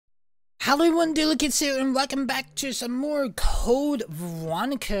Hello everyone, Delicates here, and welcome back to some more Code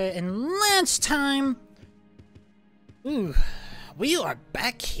Veronica. And last time, we are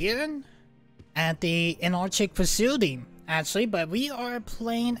back here at the Antarctic facility, actually, but we are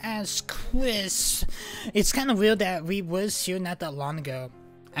playing as Chris. It's kind of weird that we was here not that long ago,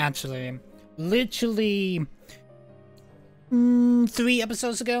 actually. Literally, 3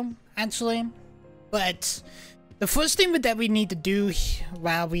 episodes ago, actually, but the first thing that we need to do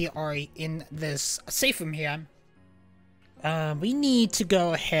while we are in this safe room here, we need to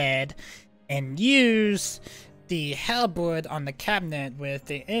go ahead and use the halberd on the cabinet with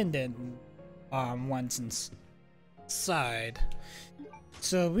the indent ones inside.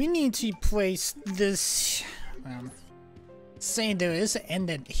 So we need to place this, say there is an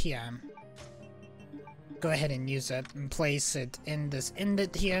indent here. Go ahead and use it and place it in this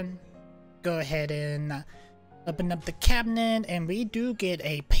indent here. Go ahead and open up the cabinet, and we do get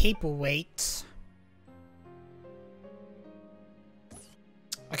a paperweight.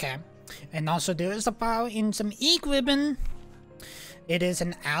 Okay, and also there is a file in some ink ribbon. It is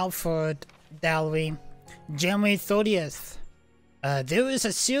an Alfred diary, January 30th. There is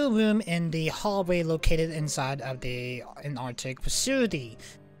a seal room in the hallway located inside of the Antarctic facility.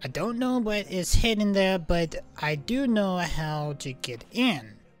 I don't know what is hidden there, but I do know how to get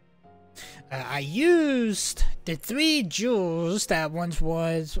in. I used the 3 jewels that once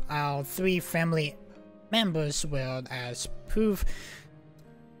was our 3 family members' world as proof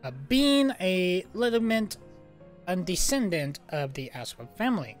of being a legitimate descendant of the Ashford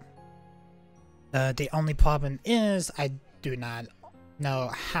family. The only problem is I do not know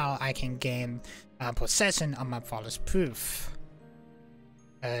how I can gain possession of my father's proof.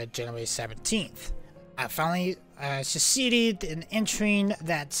 January 17th. I finally succeeded in entering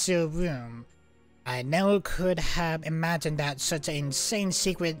that sealed room. I never could have imagined that such an insane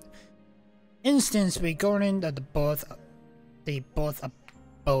secret instance regarding the birth of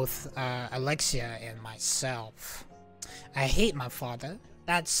both Alexia and myself. I hate my father.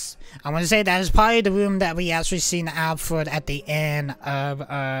 I want to say that is probably the room that we actually seen Alfred at the end of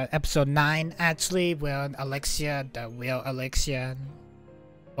episode 9, actually, where Alexia, the real Alexia,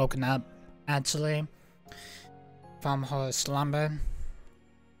 woken up, actually, from her slumber.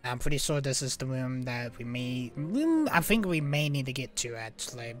 I'm pretty sure this is the room that I think we may need to get to,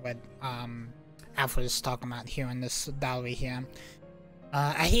 actually, but Alfred is talking about here in this diary here.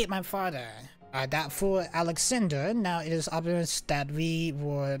 I hate my father. That for Alexander, now it is obvious that we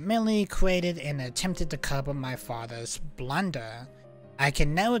were merely created and attempted to cover my father's blunder. I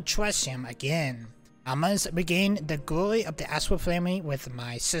can never trust him again. I must regain the glory of the Ashford family with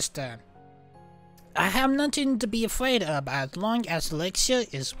my sister. I have nothing to be afraid of as long as Alexia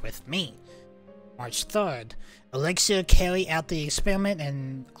is with me. March 3rd. Alexia carried out the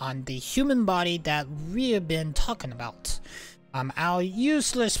experiment on the human body that we've been talking about. Our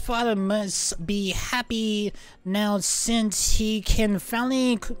useless father must be happy now since he can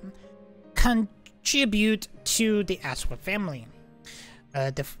finally contribute to the Ashford family.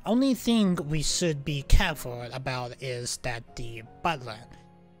 The only thing we should be careful about is that the butler,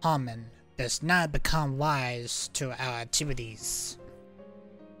 Harmon, does not become wise to our activities.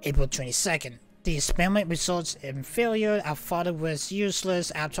 April 22nd. The experiment results in failure. Our father was useless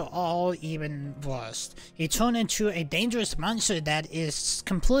after all, even worse. He turned into a dangerous monster that is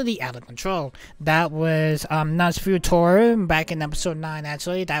completely out of control. That was Nosferatu back in episode 9,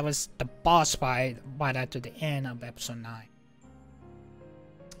 actually. That was the boss fight right after the end of episode 9.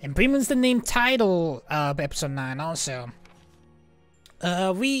 And pretty much the name title of episode 9 also.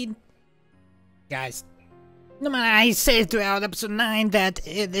 Guys, no matter, I say throughout episode 9 that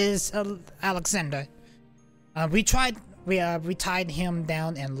it is Alexander. We tied him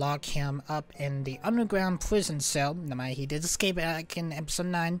down and locked him up in the underground prison cell. No matter, he did escape back in episode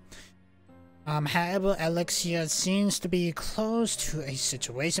 9. However, Alexia seems to be close to a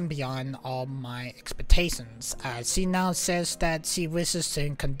situation beyond all my expectations. She now says that she wishes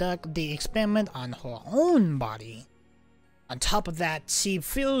to conduct the experiment on her own body. On top of that, she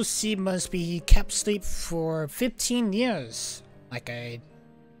feels she must be kept asleep for 15 years.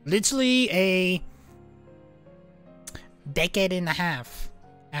 Literally a decade and a half,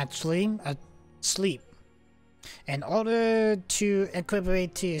 actually, asleep. In order to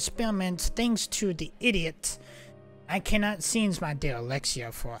incorporate the experiment, thanks to the idiot, I cannot see my dear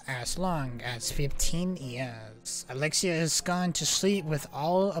Alexia for as long as 15 years. Alexia is gone to sleep with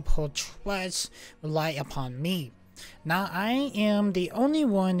all of her trust rely upon me. Now I am the only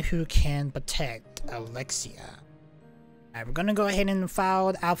one who can protect Alexia. Alright, we're gonna go ahead and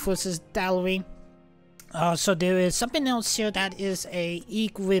file Alfred's diary. So there is something else here that is a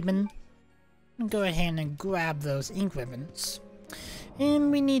ink ribbon. go ahead and grab those ink ribbons.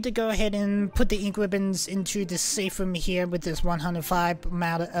 And we need to go ahead and put the ink ribbons into the safe room here with this 105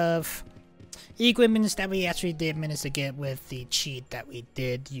 amount of ink ribbons that we actually did manage to get with the cheat that we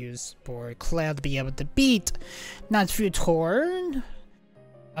did use for Claire to be able to beat Not Future.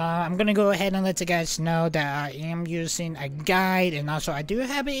 I'm gonna go ahead and let you guys know that I am using a guide, and also I do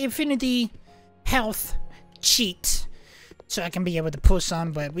have an infinity health cheat so I can be able to pull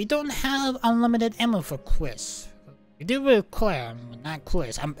some, but we don't have unlimited ammo for Quiz. We do with Claire, not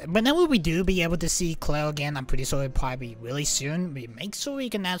Quiz. Whenever we do be able to see Claire again, I'm pretty sure it'll probably be really soon. We make sure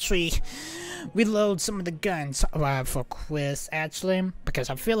we can actually reload some of the guns for Quiz, actually. Because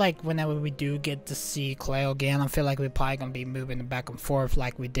I feel like whenever we do get to see Claire again, I feel like we're probably going to be moving back and forth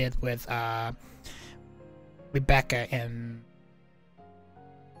like we did with Rebecca and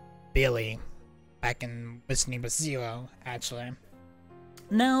Billy back in Resident Evil 0, actually.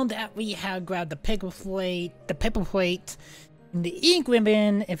 Now that we have grabbed the paper plate, and the ink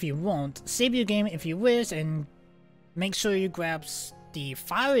ribbon if you want, save your game if you wish, and make sure you grab the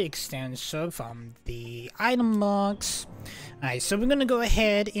fire extinguisher from the item box. Alright, so we're gonna go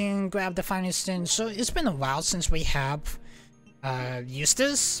ahead and grab the fire extinguisher. It's been a while since we have used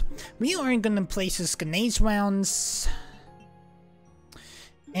this. We are gonna place this grenade rounds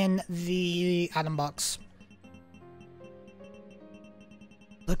in the item box.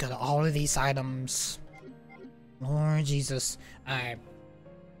 Look at all of these items. Lord Jesus. Alright.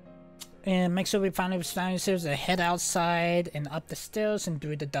 And make sure we find the stairs and head outside and up the stairs and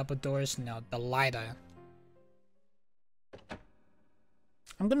through the double doors. Now, the lighter.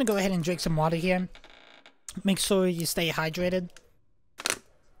 I'm gonna go ahead and drink some water here. Make sure you stay hydrated.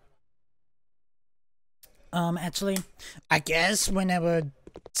 Actually, I guess whenever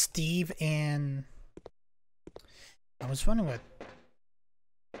Steve and... I was wondering what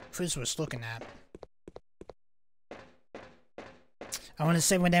Chris was looking at. I want to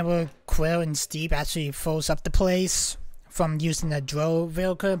say whenever Quill and Steve actually froze up the place from using the drone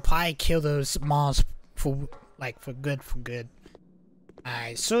vehicle, probably kill those mobs for good.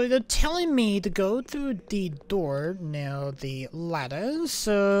 Alright, so they're telling me to go through the door near the ladder,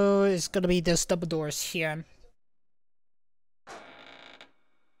 so it's gonna be this double doors here.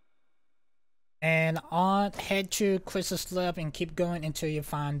 And on head to Chris's left and keep going until you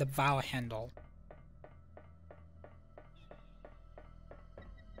find the valve handle.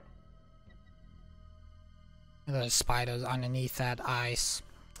 There's spiders underneath that ice.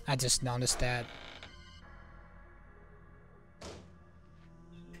 I just noticed that.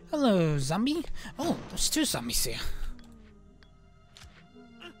 Hello, zombie. Oh, there's two zombies here.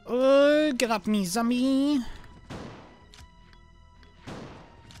 Oh, get off me, zombie.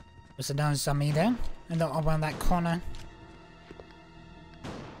 There's another zombie there, and around that corner.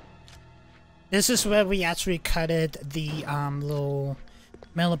 This is where we actually cutted the little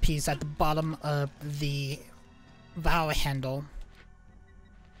metal piece at the bottom of the valve handle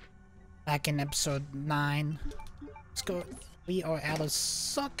back in episode 9. Let's go. We are out of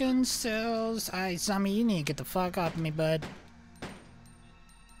sucking cells. Alright, zombie, you need to get the fuck off me, bud.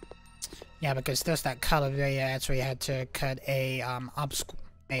 Yeah, because there's that color there. You actually had to cut a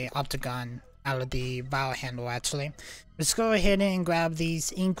octagon out of the valve handle, actually. Let's go ahead and grab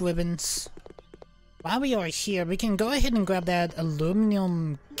these ink ribbons. While we are here, we can go ahead and grab that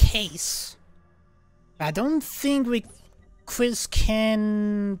aluminum case. I don't think Chris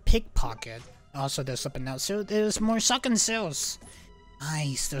can pickpocket. Also, there's something else. So there's more sucking cells.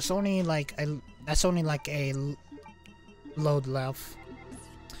 Nice. There's only like a... That's only like a load left.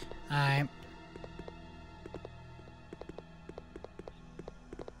 Alright.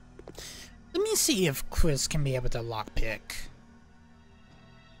 Let me see if Chris can be able to lockpick.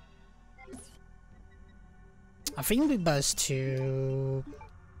 I think we best to...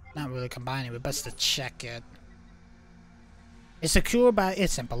 Not really combine it, we best to check it. It's secure by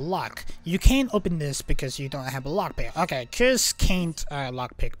its simple lock. You can't open this because you don't have a lockpick. Okay, Chris can't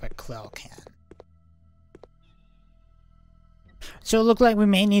lockpick, but Claire can. So it looks like we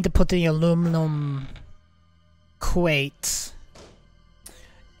may need to put the aluminum crate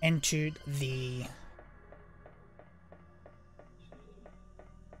into the...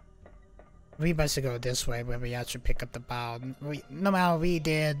 We best to go this way where we actually pick up the bow. No matter we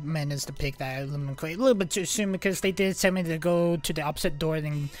did manage to pick that aluminum crate a little bit too soon because they did tell me to go to the opposite door and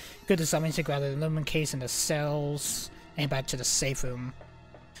then go to something to grab the aluminum case and the cells and back to the safe room.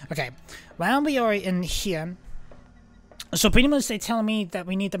 Okay, while we are in here, so pretty much they're telling me that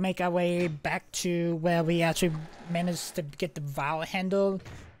we need to make our way back to where we actually managed to get the valve handle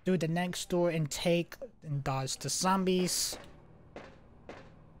through the next door and take and dodge the zombies.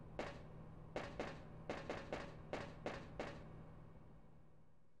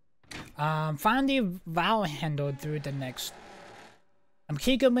 Find the valve handle through the next.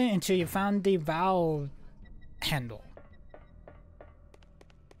 Keep going until you found the valve handle.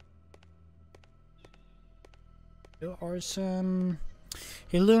 There are some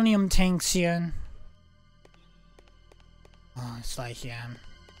helium tanks here. Oh, it's like, yeah.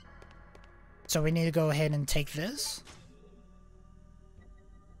 So we need to go ahead and take this.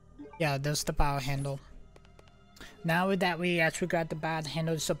 Yeah, there's the power handle. Now with that, we actually got the bad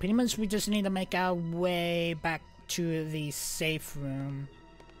handle. So pretty much we just need to make our way back to the safe room.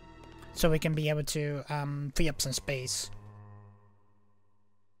 So we can be able to free up some space.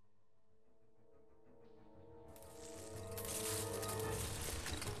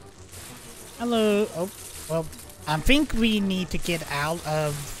 Hello. Oh, well, I think we need to get out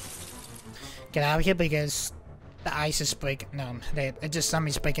of here because the ice is breaking. No, it's just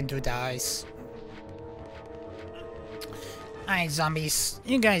zombies breaking through the ice. Alright, zombies,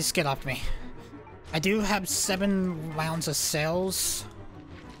 you guys get off me. I do have 7 rounds of cells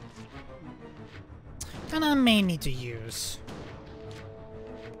that I may need to use.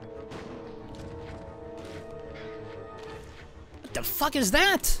 What the fuck is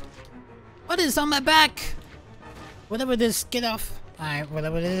that? What is on my back? Whatever it is, get off. Alright,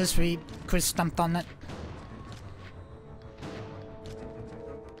 whatever it is, we Chris stumped on it.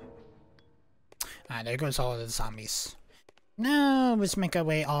 Alright, there goes all of the zombies. Now, let's make our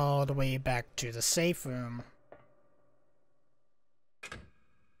way all the way back to the safe room.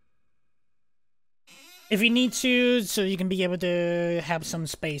 If you need to, so you can be able to have some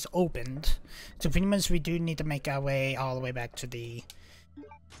space opened. So pretty much we do need to make our way all the way back to the...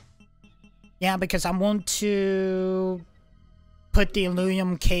 Yeah, because I want to put the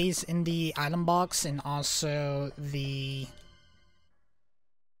aluminum case in the item box and also the...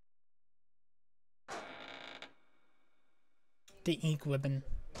 ink ribbon.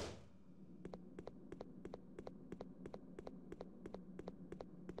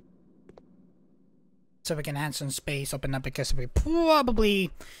 So we can add some space, open up because we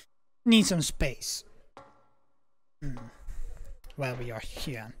probably need some space. Well, we are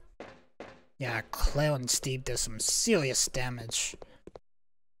here. Yeah, Claire and Steve did some serious damage.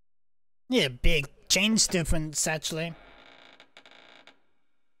 Yeah, big change difference actually.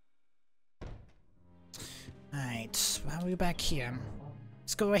 Alright, while we're back here,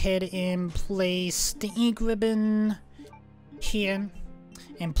 let's go ahead and place the ink ribbon here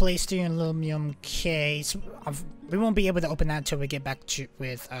and place the aluminum case. We won't be able to open that until we get back to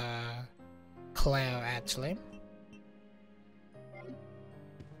with Claire actually.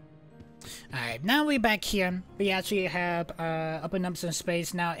 Alright, now we're back here. We actually have opened up some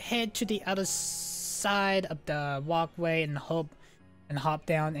space. Now head to the other side of the walkway and hop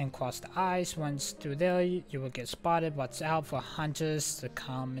down and cross the ice. Once through there, you will get spotted. Watch out for hunters to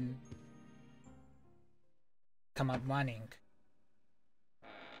come up running.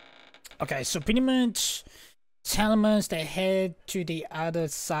 Okay, so pretty much tell us to head to the other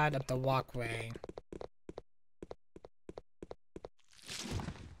side of the walkway.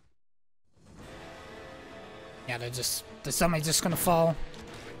 Yeah, there's somebody just gonna fall.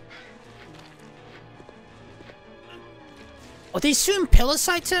 Are they shooting pillar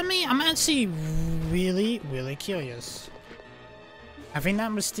sights at me? I'm actually really curious. I think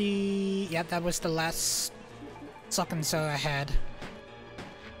that was the... yeah, that was the last sucking so I had.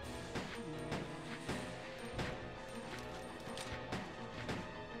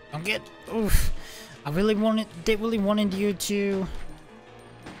 Don't get... oof. I really wanted you to...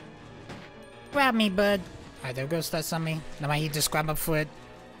 grab me, bud. Alright, there goes that zombie. Now he just grab a foot.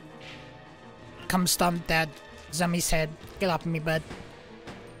 Come stomp that zombie's head. Get off of me, bud.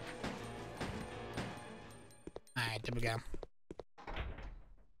 Alright, there we go.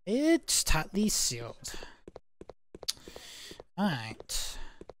 It's tightly sealed. Alright.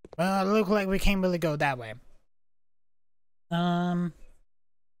 Well, it looks like we can't really go that way.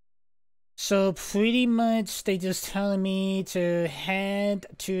 So pretty much they just telling me to head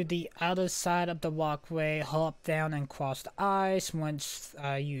to the other side of the walkway, hop down and cross the ice. Once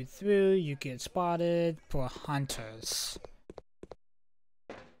you through, you get spotted for hunters.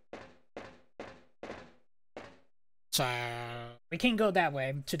 So we can't go that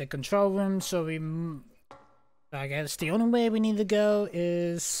way to the control room, so I guess the only way we need to go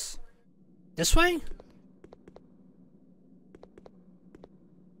is this way?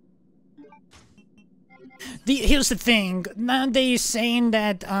 Here's the thing. Now they're saying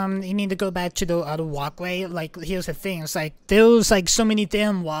that you need to go back to the other walkway. Like, here's the thing. It's like there's like so many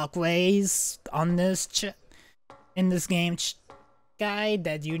damn walkways on this in this game guide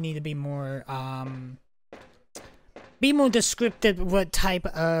that you need to be more descriptive what type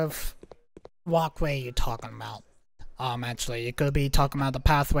of walkway you're talking about. Actually, it could be talking about the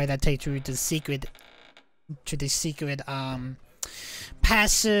pathway that takes you to the secret,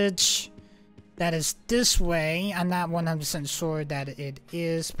 passage that is this way. I'm not 100% sure that it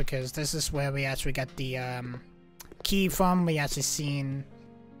is, because this is where we actually got the, key from. We actually seen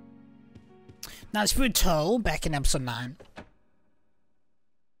Nasruto back in episode 9.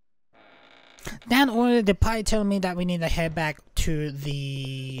 That order, they're probably telling me that we need to head back to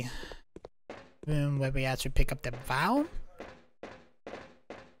the room where we actually pick up the vow.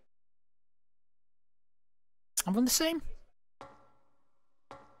 I want to say.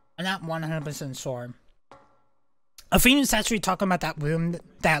 I'm not 100% sure. I think it's actually talking about that room,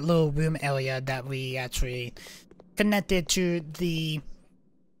 that little room area that we actually connected to the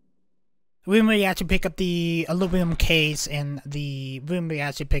room where you actually pick up the aluminum case, and the room where you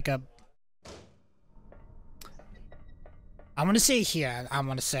actually pick up. I want to say here,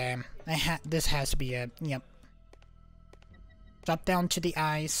 this has to be it. Yep. Drop down to the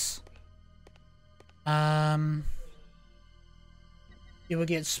ice. You will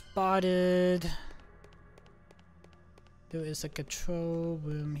get spotted. There is a control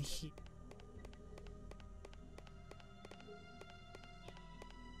room here.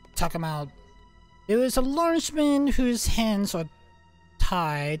 Talking about, there is a lawnsman whose hands are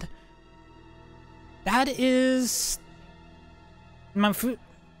tied. That is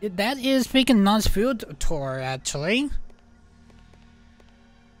that is speaking non-field tour, actually.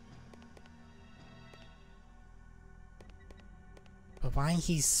 But why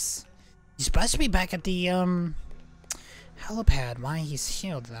he's supposed to be back at the helipad? Why he's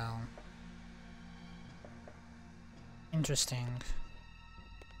healed though? Interesting.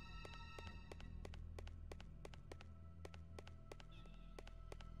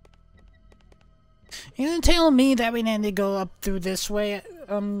 You gonna tell me that we need to go up through this way,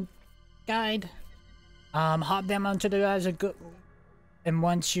 guide? Hop down onto the guys and go. And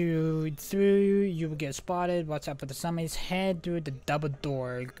once you through, you will get spotted. Watch out for the zombies. Head through the double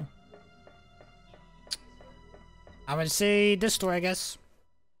door. I would say this door, I guess.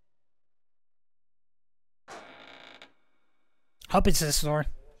 Hope it's this door.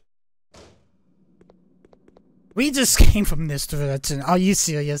 We just came from this direction. Are you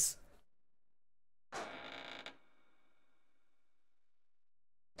serious?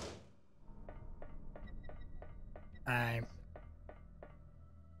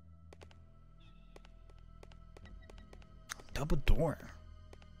 Double door.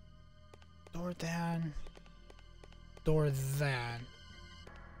 Door that. Door that.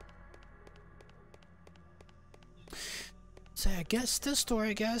 So I guess this door,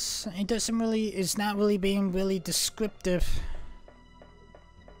 I guess. It doesn't really, it's not really being really descriptive.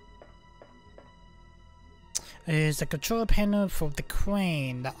 Is the control panel for the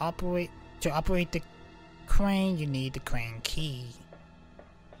crane. To operate the crane, you need the crane key.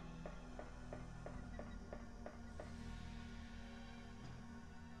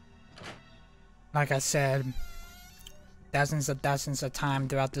 Like I said, dozens of times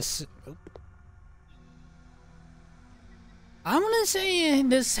throughout this. I'm gonna say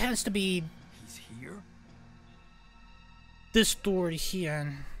this has to be. He's here? This door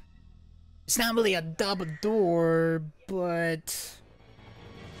here. It's not really a double door, but.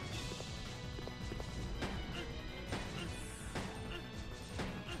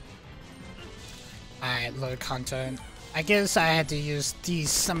 Alright, load content. I guess I had to use these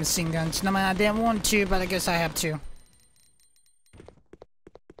submachine guns. No, I didn't want to, but I guess I have to.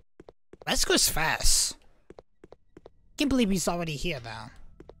 Let's go fast. Can't believe he's already here now.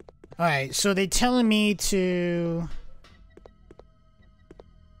 Alright, so they're telling me to.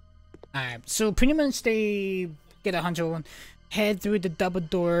 Alright, so pretty much they get 101. Head through the double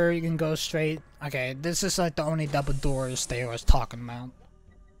door, you can go straight. Okay, this is like the only double doors they was talking about.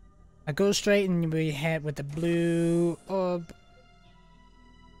 I go straight and we head with the blue orb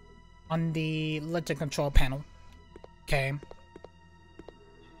on the electric control panel. Okay.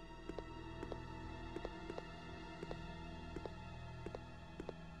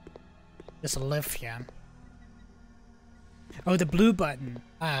 There's a lift here. Oh, the blue button.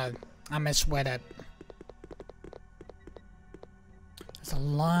 I misread it. There's a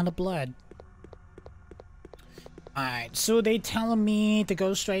lot of blood. Alright, so they telling me to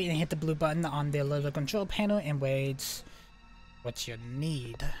go straight and hit the blue button on the little control panel and wait. What's your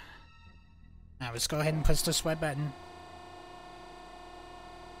need? Now let's go ahead and push the sweat button.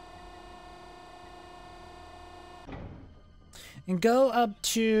 And go up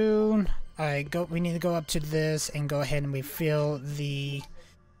to. Alright, we need to go up to this and go ahead and refill the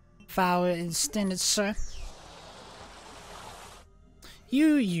file extended, sir.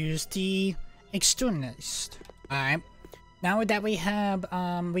 You use the extremist. Alright. Now that we have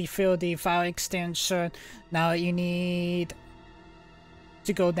refilled the fire extinguisher, now you need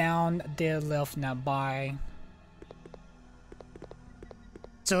to go down the left nearby.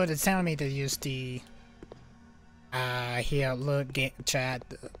 So it's telling me to use the here, look, chat.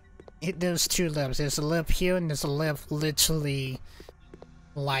 There's two lifts. There's a lift here and there's a lift literally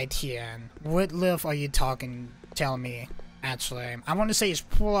right here. What lift are you talking? Tell me. Actually, I want to say it's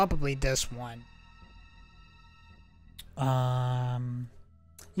probably this one.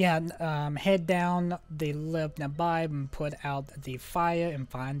 Head down the lift nearby and put out the fire and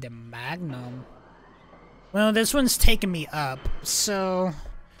find the magnum. Well, this one's taking me up, so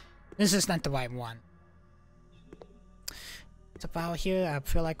this is not the right one. It's about here. I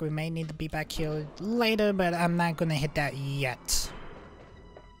feel like we may need to be back here later, but I'm not gonna hit that yet.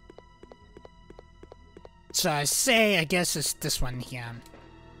 So I guess it's this one here.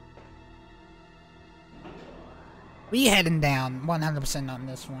 We heading down 100% on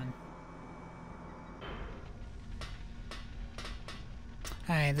this one.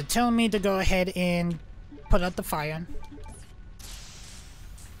 Alright, they're telling me to go ahead and put out the fire.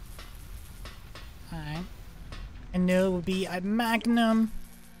 Alright. And there will be a magnum.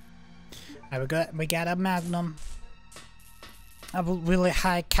 Alright, we got a magnum. A really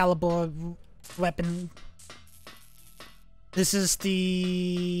high caliber weapon. This is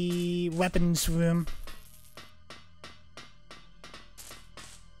the weapons room.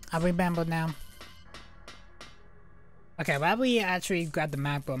 I remember now. Okay, while we actually grab the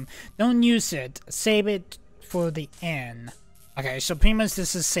magnum, don't use it. Save it for the end. Okay, so pretty much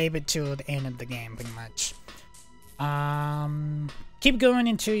this is save it till the end of the game, pretty much. Keep going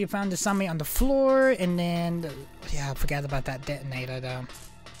until you found the zombie on the floor, and then yeah, I forgot about that detonator though.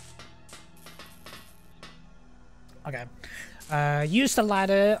 Okay, use the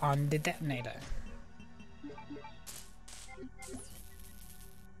lighter on the detonator.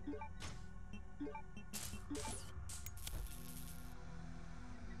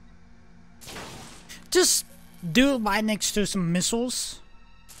 Just do it right next to some missiles.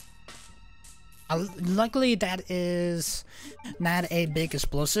 Luckily that is not a big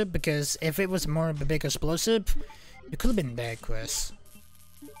explosive, because if it was more of a big explosive, you could have been dead, Chris.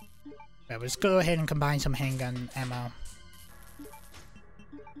 But let's go ahead and combine some handgun ammo.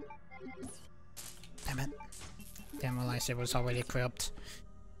 Damn it. Didn't realize it was already equipped.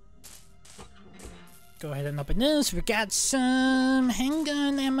 Go ahead and open this. We got some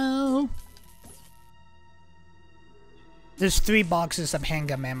handgun ammo. There's 3 boxes of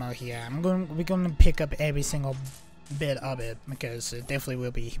handgun ammo here. We're gonna pick up every single bit of it because it definitely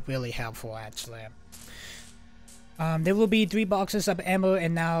will be really helpful actually. There will be 3 boxes of ammo,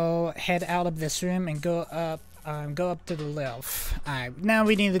 and now head out of this room and go up to the left. Alright, now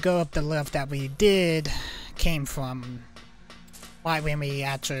we need to go up the left that we came from. Right when we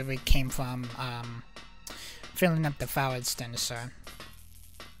actually came from filling up the fire extinguisher.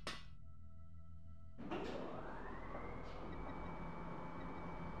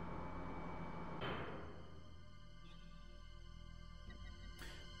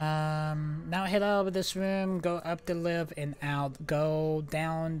 Now head out of this room, go up the lift and out, go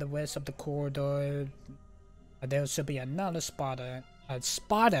down the rest of the corridor. There should be another spotter. A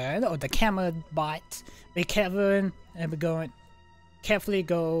spotter, or the camera bot. Be careful, and we're going carefully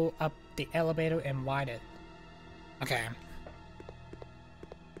go up the elevator and ride it. Okay.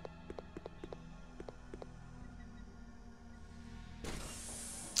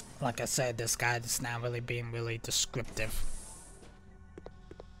 Like I said, this guy is not really being really descriptive.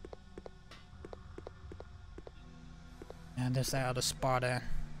 And there's that other spotter.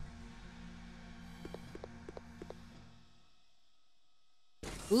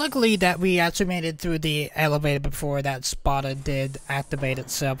 Luckily that we actually made it through the elevator before that spotter did activate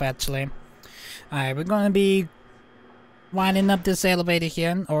itself actually. Alright, we're gonna be winding up this elevator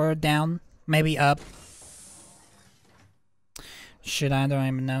here, or down, maybe up. Should I? Don't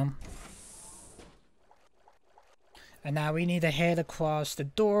even know. And now we need to head across the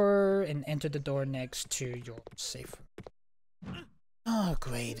door and enter the door next to your safe. Oh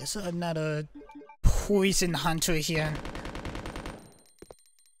great, there's another poison hunter here.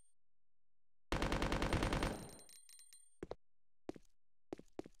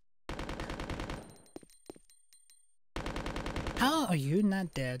 How are you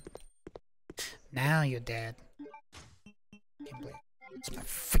not dead? Now you're dead. Can't believe it's my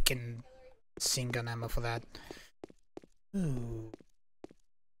freaking machine gun ammo for that. Ooh.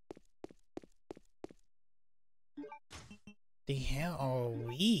 The hell are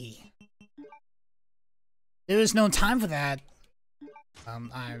we? There is no time for that.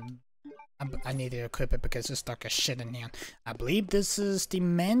 I need to equip it because it's dark as shit in here. I believe this is the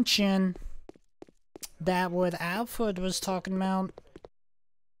mansion that what Alfred was talking about.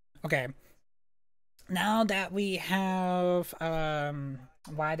 Okay. Now that we have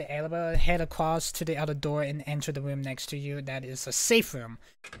why the elevator, head across to the other door and enter the room next to you. That is a safe room.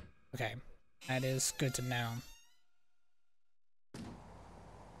 Okay. That is good to know.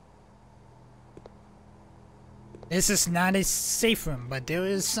 This is not a safe room, but there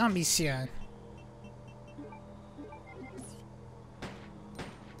is zombies here.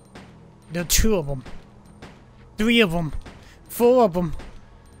 There are 2 of them. 3 of them. 4 of them.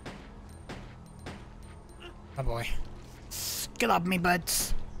 Oh boy. Get off me,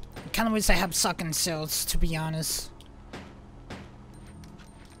 butts. I kinda wish I had sucking cells, to be honest.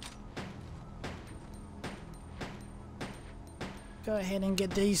 Go ahead and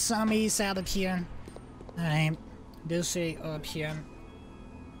get these zombies out of here. Alright. There's a orb here.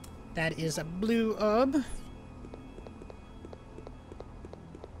 That is a blue orb.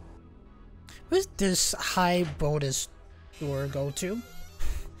 Where's this high voltage door go to?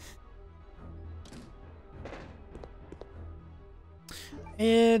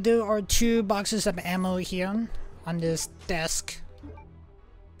 There are 2 boxes of ammo here on this desk.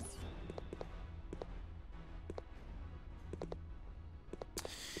 I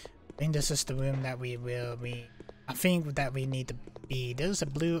think this is the room that I think that we need to be. There's a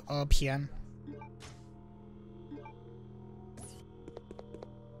blue orb here.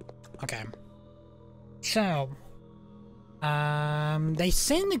 Okay. So, they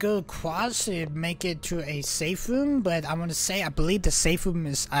seem to go across to make it to a safe room, but I want to say I believe the safe room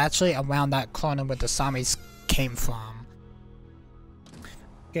is actually around that corner where the zombies came from.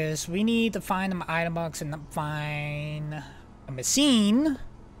 Because we need to find the item box and find a machine.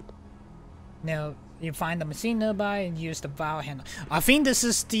 Now, you find the machine nearby and use the valve handle. I think this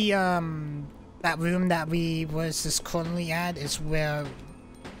is the, that room that we was just currently at is where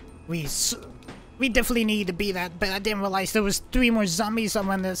we definitely need to be that, but I didn't realize there was 3 more zombies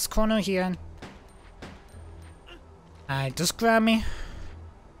around this corner here. Alright, just grab me.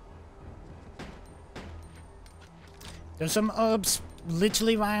 There's some herbs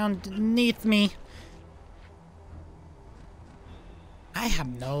literally right underneath me. I have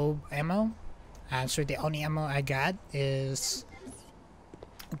no ammo. Actually, the only ammo I got is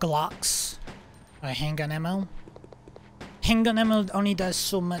Glocks, or handgun ammo. Handgun ammo only does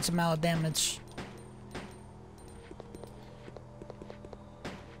so much amount of damage.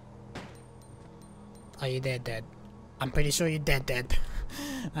 Are you dead? I'm pretty sure you're dead.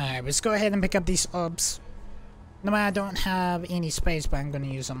 Alright, let's go ahead and pick up these herbs. No, I don't have any space, but I'm gonna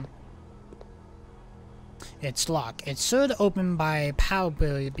use them. It's locked. It should open by power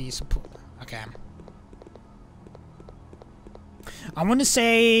be support. Okay. I want to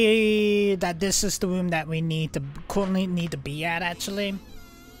say that this is the room that we currently need to be at. Actually,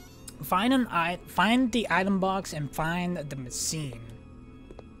 find the item box and find the machine.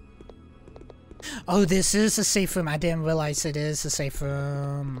 Oh, this is a safe room. I didn't realize it is a safe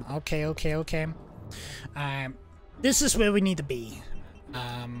room. Okay. This is where we need to be.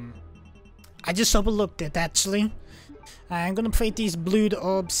 I just overlooked it actually. I'm gonna play these blue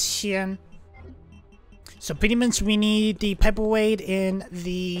orbs here. So pretty much we need the paperweight in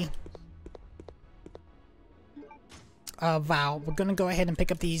the valve. We're gonna go ahead and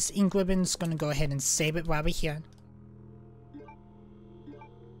pick up these ink ribbons. Gonna go ahead and save it while we're here.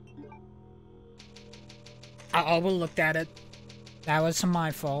 I overlooked at it. That was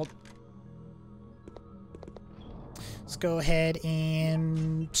my fault. Let's go ahead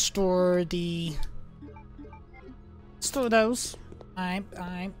and store those.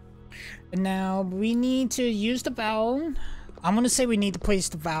 Alright. And now we need to use the valve. I'm gonna say we need to place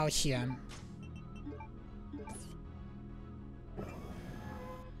the valve here.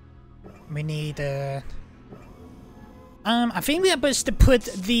 We need I think we are supposed to put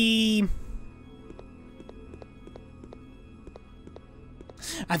the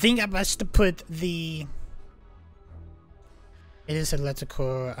it is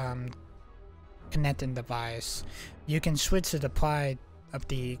electrical connecting device. You can switch to the part of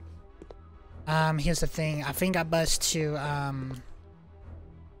the here's the thing. I think I must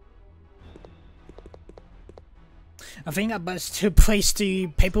to place the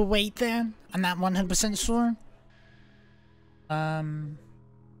paperweight there. I'm not 100% sure.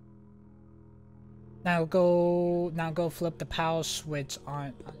 Now go flip the power switch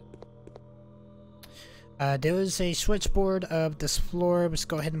on. There is a switchboard of this floor. Let's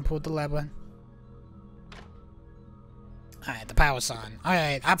go ahead and pull the lever. Alright, the power's on.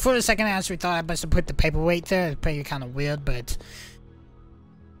 Alright, for a second I actually thought I must have put the paperweight there. It's pretty kind of weird, but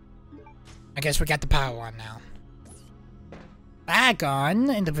I guess we got the power on now. Back on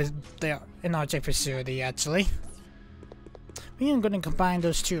in the Antarctic facility, actually. We are going to combine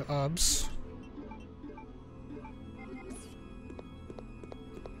those two orbs.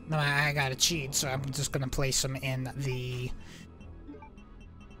 No, I gotta cheat, so I'm just gonna place them in the...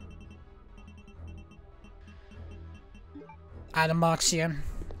 item box here.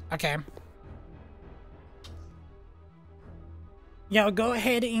 Okay. Yeah, go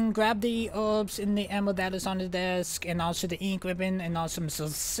ahead and grab the orbs in the ammo that is on the desk, and also the ink ribbon, and also some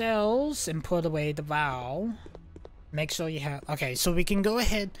cells, and put away the vial. Make sure you have... Okay, so we can go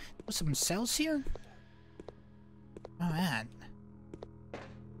ahead... Put some cells here? Alright.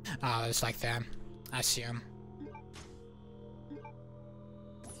 Oh, it's like that. I see them.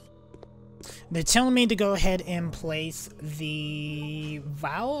 They're telling me to go ahead and place the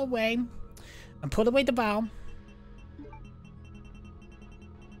vial away. And put away the vial.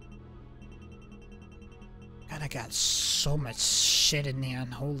 God, I got so much shit in there.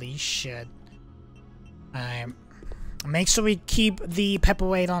 Holy shit. Make sure we keep the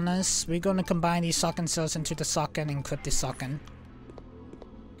paperweight on us. We're going to combine these socket cells into the socket and encrypt the socket.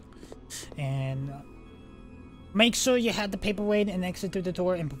 And make sure you have the paperweight and exit through the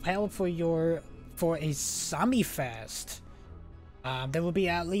door and prepare for a zombie fest. There will be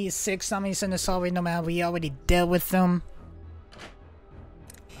at least 6 zombies in the hallway, no matter we already dealt with them.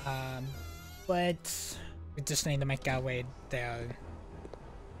 But we just need to make our way there.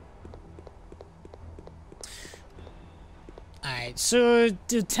 Alright, so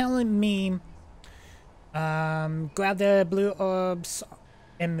they're telling me grab the blue orbs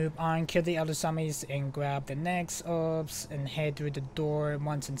and move on, kill the other zombies, and grab the next orbs and head through the door.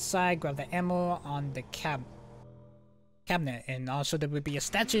 Once inside, grab the ammo on the cabinet. And also there will be a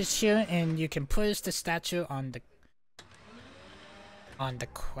statue here, and you can push the statue on the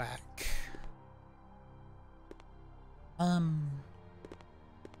crack.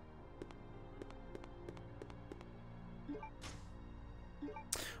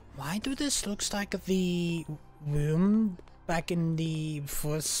 Why do this looks like the room back in the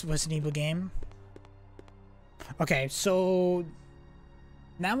first Resident Evil game? Okay, so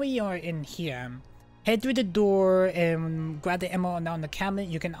now we are in here. Head through the door and grab the ammo on the cabinet.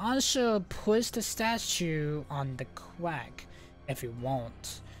 You can also push the statue on the crack if you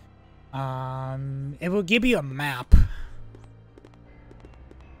want. It will give you a map.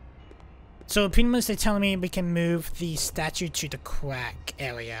 So pretty much they're telling me we can move the statue to the crack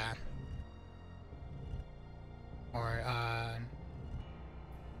area. Or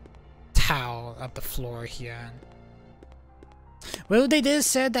tile of the floor here. Well, they did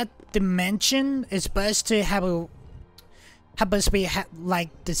say that dimension is best to have like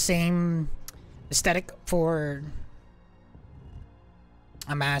the same aesthetic for...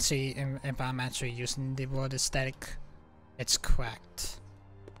 if I'm actually using the word aesthetic, it's correct.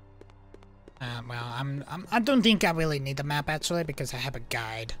 Well, I don't think I really need the map actually because I have a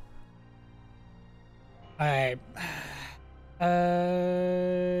guide. Alright.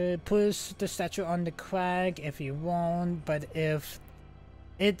 Push the statue on the crack if you want, but if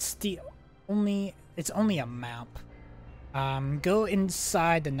it's only a map. Go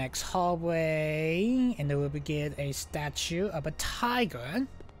inside the next hallway, and then we will get a statue of a tiger.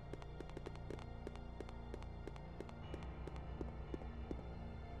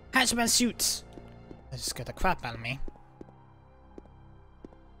 Hazmat suits! That just got the crap out of me.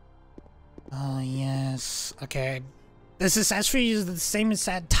 Oh, yes. Okay. This is actually the same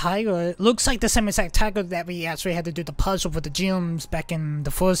exact tiger. It looks like the same exact tiger that we actually had to do the puzzle for the gems back in the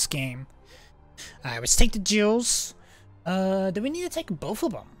first game. Alright, let's take the jewels. Do we need to take both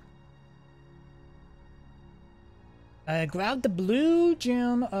of them? Grab the blue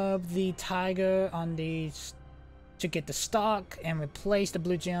gem of the tiger on the... to get the stock, and replace the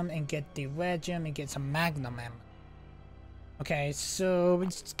blue gem and get the red gem and get some magnum ammo. Okay, so we're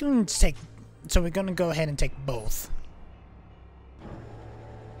just going to take... So we're going to go ahead and take both.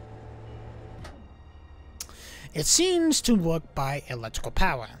 It seems to work by electrical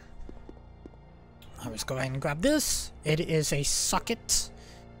power. Let's go ahead and grab this. It is a socket.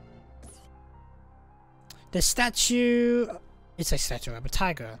 The statue... It's a statue of a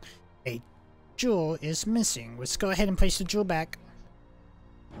tiger. A jewel is missing. Let's go ahead and place the jewel back.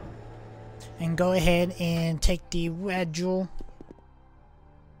 And go ahead and take the red jewel.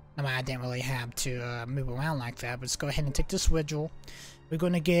 I didn't really have to move around like that, but let's go ahead and take this red jewel. We're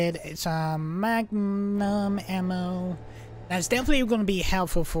going to get some magnum ammo. That's definitely going to be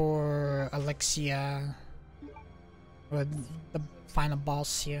helpful for Alexia. Or the final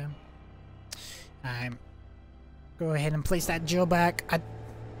boss here. Go ahead and place that jewel back.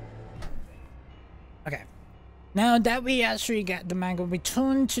 Okay. Now that we actually got the magma,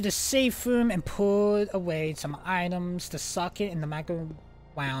 return to the safe room and put away some items, the socket and the magma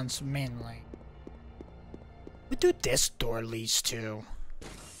wounds mainly. What do this door leads to?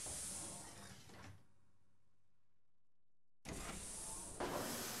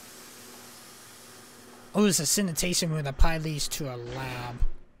 Oh, it's a sanitation room that probably leads to a lab.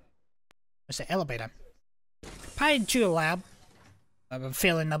 It's an elevator. Probably to a lab. I'm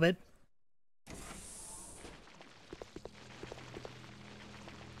feeling of it.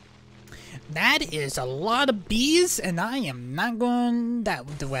 That is a lot of bees, and I am not going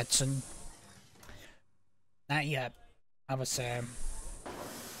that direction. Not yet, I would say.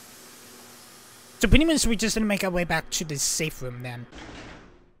 So pretty much we just gonna make our way back to the safe room then.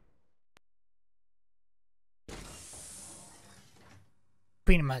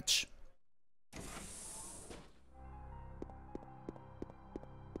 Pretty much.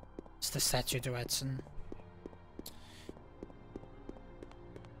 It's the statue direction.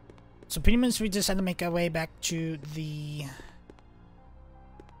 So pretty much we just had to make our way back to the...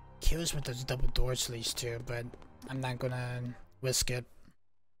 Curious what those double doors leads to, but I'm not gonna risk it.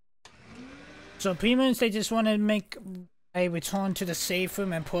 So pretty much they just want to make a return to the safe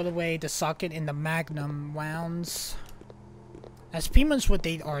room and put away the socket in the magnum wounds. That's pretty much what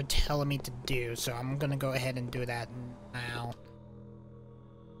they are telling me to do, so I'm gonna go ahead and do that now.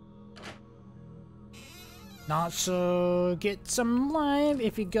 Not so get some live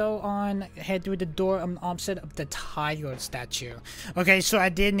if you go on head through the door on the opposite of the tiger statue. Okay, so I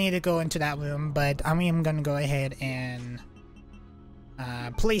did need to go into that room, but I am gonna go ahead and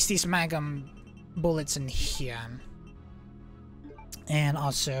place these magnum bullets in here, and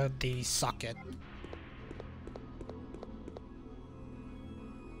also the socket.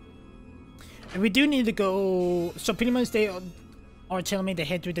 And we do need to go. So pretty much they are telling me to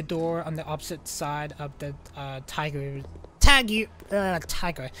head through the door on the opposite side of the tiger statue. I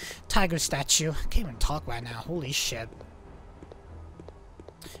can't even talk right now. Holy shit.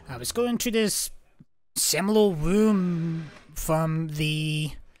 Let's go into this similar room from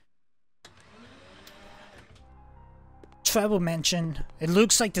the Tribal Mansion. It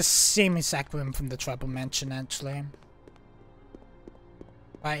looks like the same exact room from the Tribal Mansion, actually.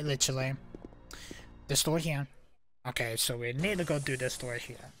 Right, literally. This door here. Okay, so we need to go through this door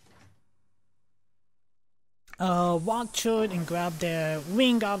here. Walk through it and grab the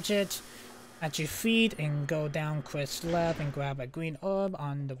wing object at your feet and go down quest left and grab a green orb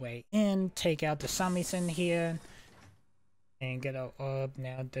on the way in. Take out the zombies in here and get an orb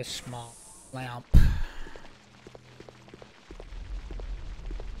now this small lamp.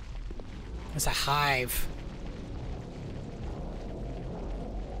 It's a hive.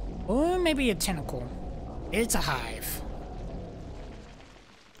 Or maybe a tentacle. It's a hive.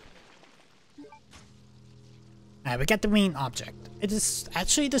 Alright, we got the wing object. It is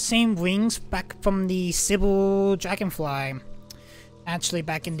actually the same wings back from the Sybil Dragonfly. Actually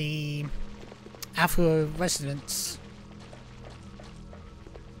back in the Afro residence.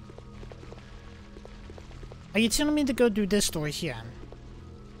 Are you telling me to go do this door here?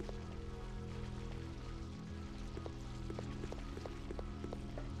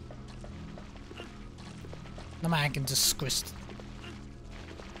 No man, I can just squish.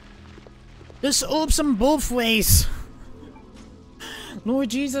 This opens them both ways. Lord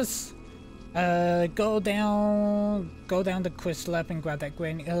Jesus. Go down the quest left and grab that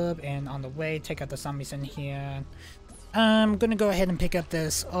green herb, and on the way take out the zombies in here. I'm gonna go ahead and pick up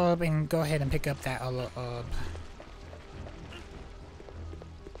this herb and go ahead and pick up that other herb.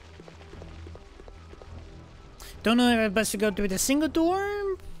 Don't know if it's best to go through the single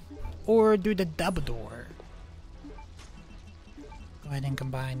door or do the double door. Go ahead and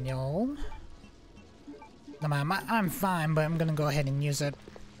combine y'all. No, I'm fine, but I'm gonna go ahead and use it.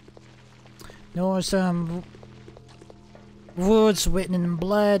 There are some words written in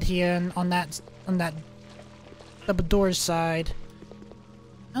blood here on that double door side.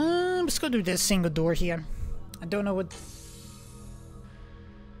 Let's go do this single door here. I don't know what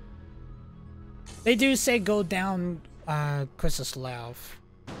they do say. Go down Chris's left.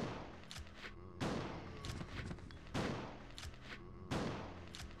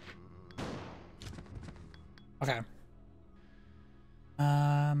 Okay.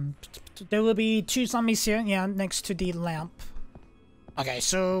 There will be two zombies here, yeah, next to the lamp. Okay,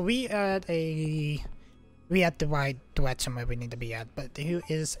 so we at the right direction where we need to be at, but here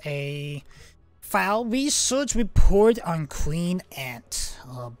is a file research report on Queen Ant.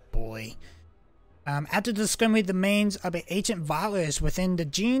 Oh boy. After discovering the remains of an ancient virus within the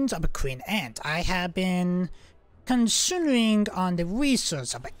genes of a Queen Ant, I have been considering on the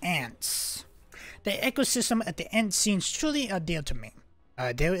research of ants. The ecosystem at the end seems truly ideal to me.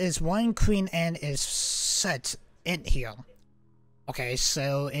 There is one queen ant is set in here. Okay,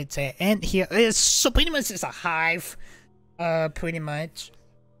 so it's an ant here. So pretty much it's a hive. Pretty much.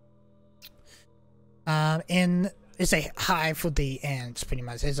 And it's a hive for the ants, pretty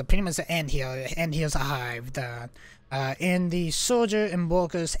much. It's pretty much an ant here. And here's a hive. And the soldier and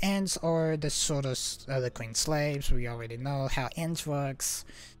workers, ants are the sort of the queen slaves. We already know how ants works.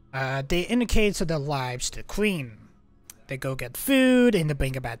 They indicate to their lives to the queen. They go get food and they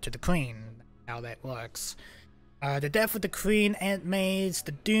bring it back to the queen. How that works. The death of the queen ant maids,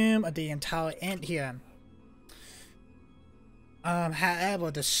 the doom of the entire ant here. However,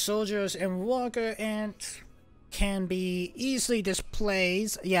 the soldiers and worker ants can be easily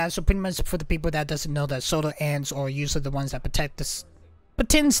displaced. Yeah, so pretty much for the people that doesn't know, that soldier ants are usually the ones that protects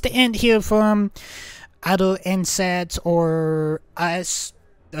the ant here from other insects or us.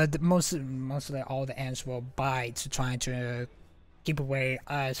 Mostly all the ants will bite, trying to keep away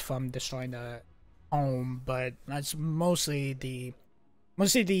us from destroying the home. But that's mostly the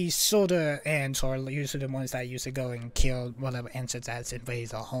soldier ants are usually the ones that usually go and kill whatever insects that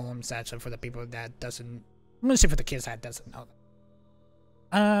invades our homes. That's for the people that doesn't. Mostly for the kids that doesn't know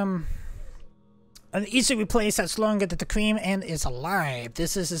that. An easy replace as long as the queen ant is alive.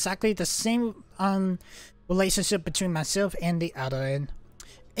 This is exactly the same relationship between myself and the other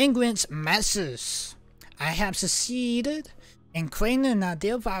England's masters. I have succeeded in creating an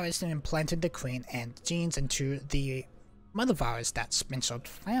ideal virus and implanted the queen ant genes into the mother virus that's been so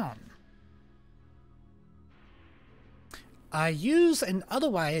found. I use an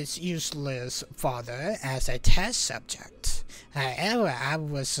otherwise useless father as a test subject. However, I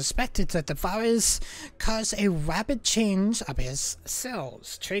was suspected that the virus caused a rapid change of his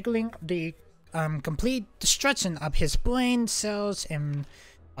cells, triggering the complete destruction of his brain cells and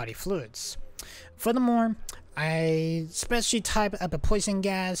body fluids. Furthermore, a special type of a poison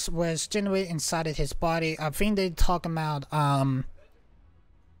gas was generated inside of his body. I think they talk about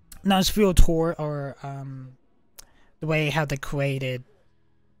non-spiritual or the way how they created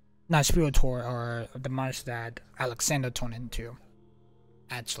non-spiritual or the monster that Alexander turned into.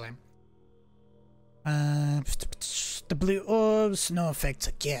 Actually, the blue orbs, no effects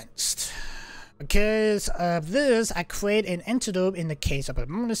against. Because of this, I created an antidote in the case of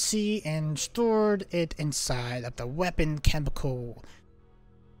emergency and stored it inside of the weapon chemical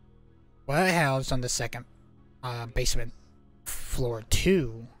warehouse on the second basement, floor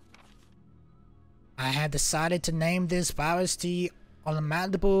 2. I had decided to name this virus the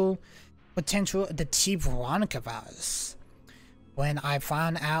unimaginable potential of the T-Veronica Virus. When I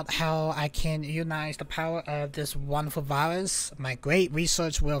found out how I can utilize the power of this wonderful virus, my great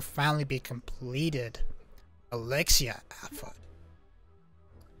research will finally be completed. Alexia Ashford.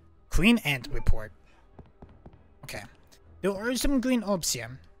 Queen Ant Report. Okay. There are some green orbs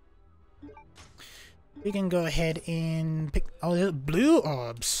here. We can go ahead and pick... Oh, there are blue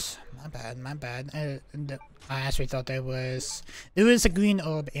orbs. My bad. I actually thought there was a green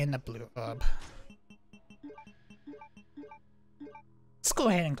orb and a blue orb. Let's go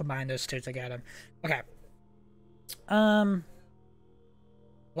ahead and combine those two together. Okay.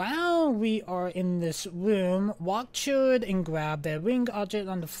 While we are in this room, walk forward and grab the ring object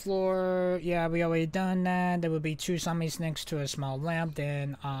on the floor. Yeah, we already done that. There will be 2 zombies next to a small lamp.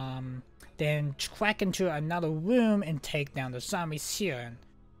 Then crack into another room and take down the zombies here.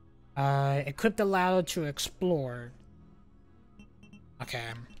 Equip the ladder to explore. Okay.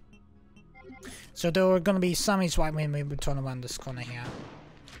 So there are gonna be zombies right when we turn around this corner here.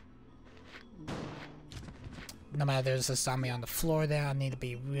 No matter there's a zombie on the floor there, I need to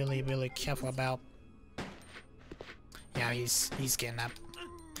be really, really careful about. Yeah, he's getting up.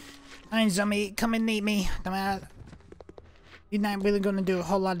 Alright, zombie, come and meet me. No matter, you're not really gonna do a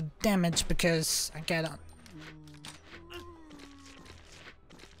whole lot of damage because I got a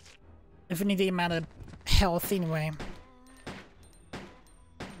infinity amount of health anyway.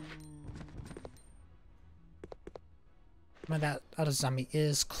 But that other zombie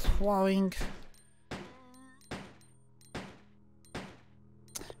is clawing.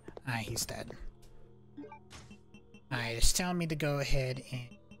 Alright, he's dead. Alright, it's telling me to go ahead and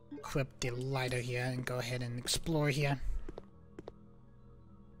equip the lighter here and go ahead and explore here.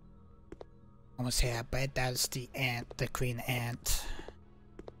 Almost here, but that's the ant, the queen ant.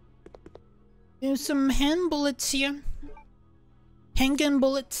 There's some hand bullets here. Handgun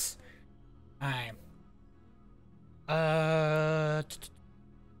bullets. Alright.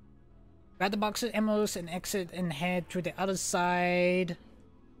 Grab the box of emeralds and exit and head to the other side.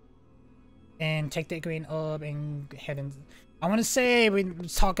 And take the green orb and head in. I want to say we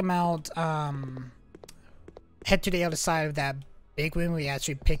talk about head to the other side of that big room. We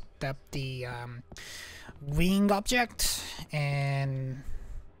actually picked up the wing object, and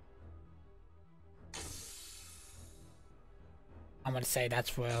I'm gonna say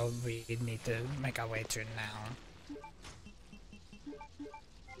that's where we need to make our way to now.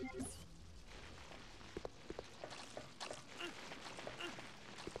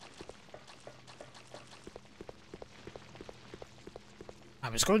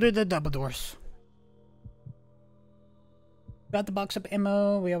 Let's go to the double doors. Got the box of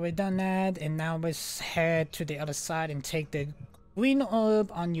ammo, we already done that, and now let's head to the other side and take the green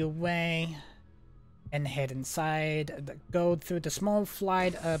orb on your way and head inside. Go through the small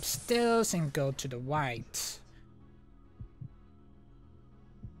flight upstairs and go to the right.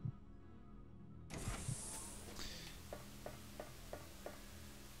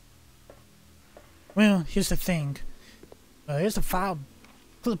 Well, here's the thing. Here's a file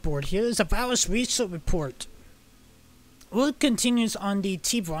clipboard. Here is a virus research report. Work continues on the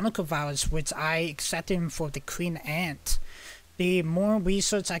T-Veronica Virus, which I accepted for the Queen Ant. The more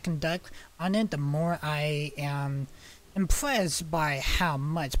research I conduct on it, the more I am impressed by how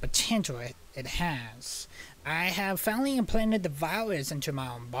much potential it has. I have finally implanted the virus into my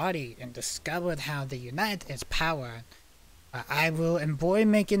own body and discovered how to unite its power. I will avoid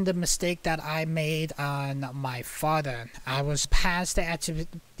making the mistake that I made on my father. I was past the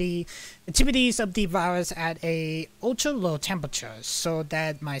activities of the virus at a ultra low temperature so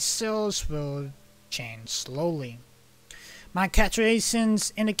that my cells will change slowly. My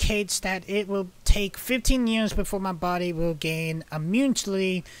calculations indicates that it will take 15 years before my body will gain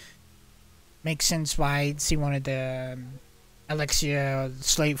immunity. Makes sense why she wanted the Alexia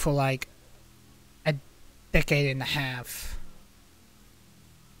slave for like a decade and a half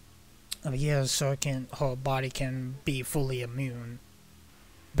of years, so her body can be fully immune,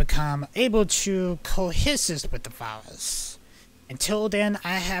 become able to coexist with the virus. Until then,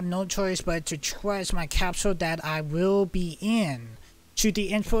 I have no choice but to trust my capsule that I will be in to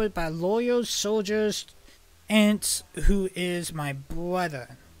be employed by loyal soldiers, and who is my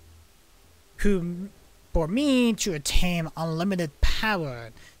brother, who for me to attain unlimited power,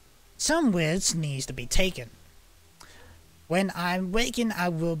 some risks needs to be taken. When I awaken, I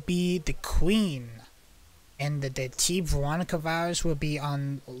will be the queen, and the T-Veronica Virus will be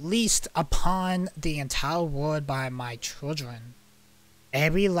unleashed upon the entire world by my children.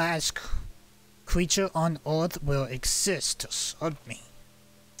 Every last creature on Earth will exist to serve me.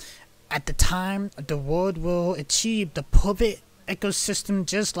 At the time, the world will achieve the perfect ecosystem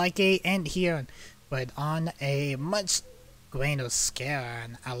just like a ant here, but on a much grander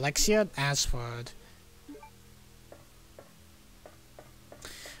scale. Alexia Ashford.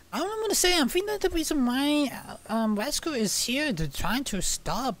 I'm gonna say, I think that the reason why Vasco is here to trying to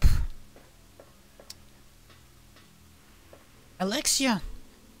stop Alexia.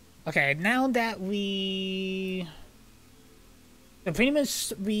 Okay, now that we pretty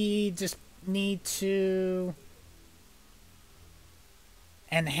much we just need to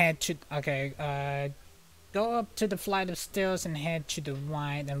and head to go up to the flight of stairs and head to the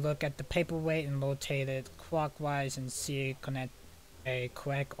right and look at the paperweight and rotate it clockwise and see connect a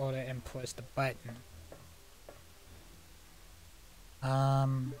correct order and press the button.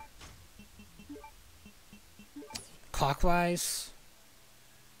 Clockwise.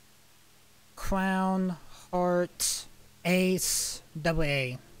 Crown, heart, ace, double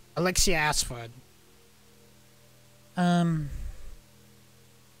A. Alexia Ashford.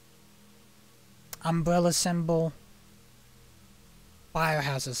 Umbrella symbol.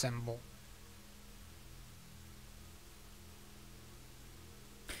 Biohazard symbol.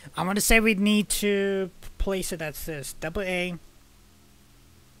 I'm gonna say we need to place it as this. Double A.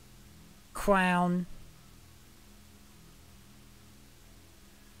 Crown.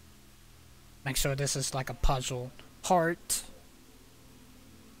 Make sure this is like a puzzle. Heart.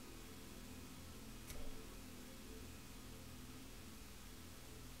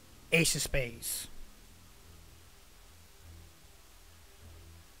 Ace of Spades.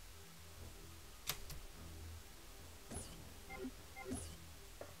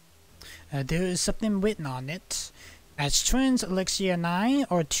 There is something written on it. As twins, Alexia and I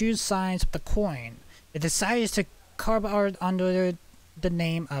are two sides of the coin. It decides to carve art under the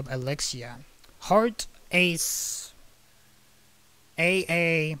name of Alexia. Heart, ace,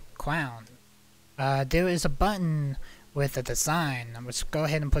 AA, crown. There is a button with a design. Let's go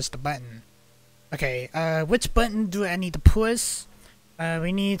ahead and push the button. Okay, which button do I need to push?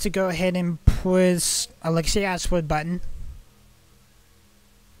 We need to go ahead and push Alexia Ashford button.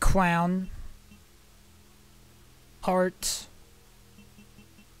 Crown, heart,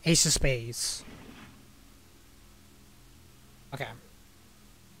 Ace of Spades. Okay.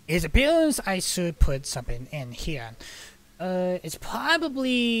 It appears I should put something in here. It's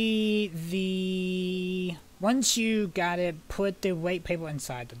probably the... Once you got it, put the weight paper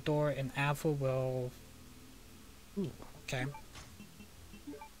inside the door and Alpha will... Ooh, okay.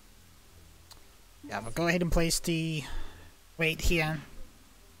 Yeah, we'll go ahead and place the weight here.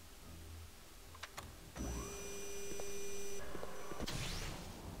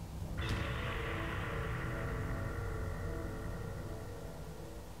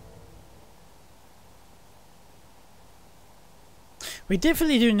 We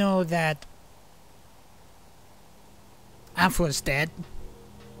definitely do know that Alpha is dead.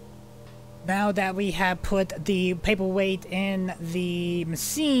 Now that we have put the paperweight in the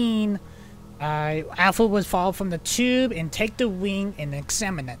machine, Alpha will fall from the tube and take the wing and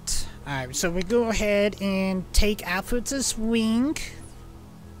examine it. Alright, so we go ahead and take Alpha's wing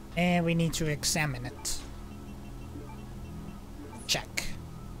and we need to examine it. Check.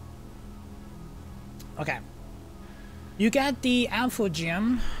 Okay. You got the Alpha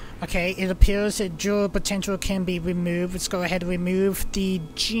gem. Okay, it appears that dual potential can be removed. Let's go ahead and remove the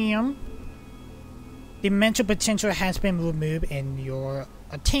gem. The mental potential has been removed and you're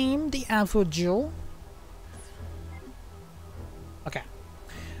attained the Alpha jewel. Okay.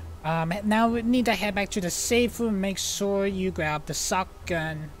 Now we need to head back to the safe room. Make sure you grab the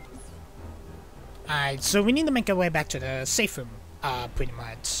shotgun. Alright, so we need to make our way back to the safe room. Pretty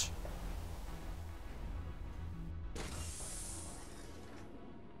much.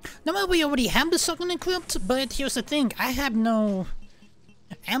 Now we already have the shotgun equipped, but here's the thing. I have no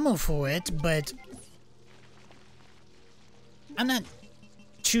ammo for it, but I'm not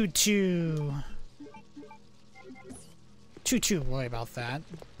too worried about that.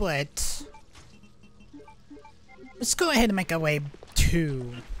 But let's go ahead and make our way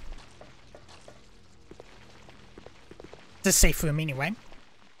to the safe room anyway.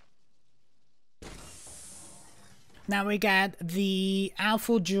 Now we got the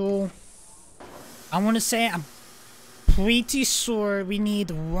Alpha jewel. I want to say I'm pretty sure we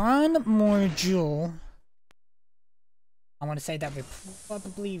need one more jewel. I want to say that we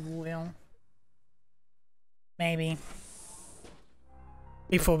probably will. Maybe.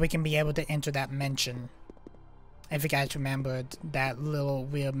 Before we can be able to enter that mansion. If you guys remembered that little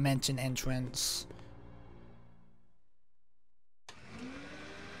weird mansion entrance.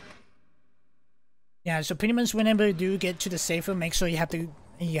 Yeah, so pretty much whenever you do get to the safe room, make sure you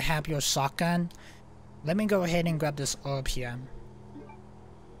have your shotgun. Let me go ahead and grab this orb here.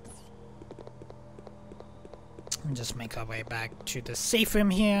 And just make our way back to the safe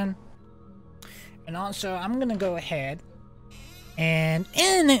room here. And also, I'm gonna go ahead and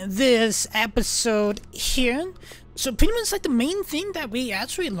in this episode here, so pretty much like the main thing that we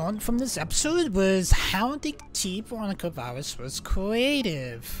actually learned from this episode was how the T-Veronica Virus was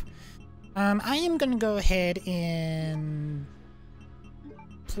creative. I am gonna go ahead and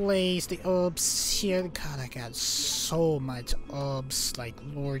place the herbs here. God, I got so much herbs, like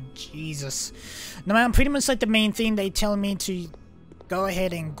Lord Jesus. No matter, pretty much like the main thing they tell me to go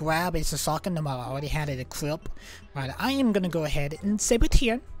ahead and grab is the shotgun. No matter, I already had it equipped. Right, I am gonna go ahead and save it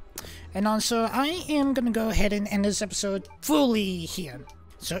here. And also, I am gonna go ahead and end this episode fully here.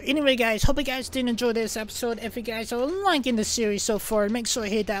 So anyway guys, hope you guys did enjoy this episode. If you guys are liking the series so far, make sure to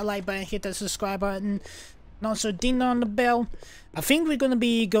hit that like button, hit that subscribe button, and also ding on the bell. I think we're going to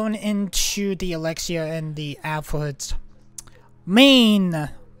be going into the Alexia and the Alfred's main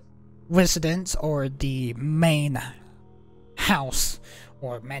residence, or the main house,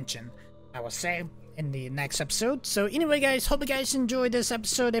 or mansion, I would say, in the next episode. So anyway guys, hope you guys enjoyed this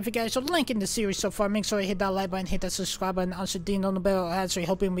episode. If you guys are liking the series so far, make sure you hit that like button, hit that subscribe button, also ding on the bell. Actually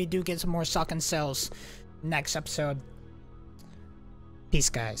hoping we do get some more shotgun sales next episode. Peace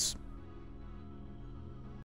guys.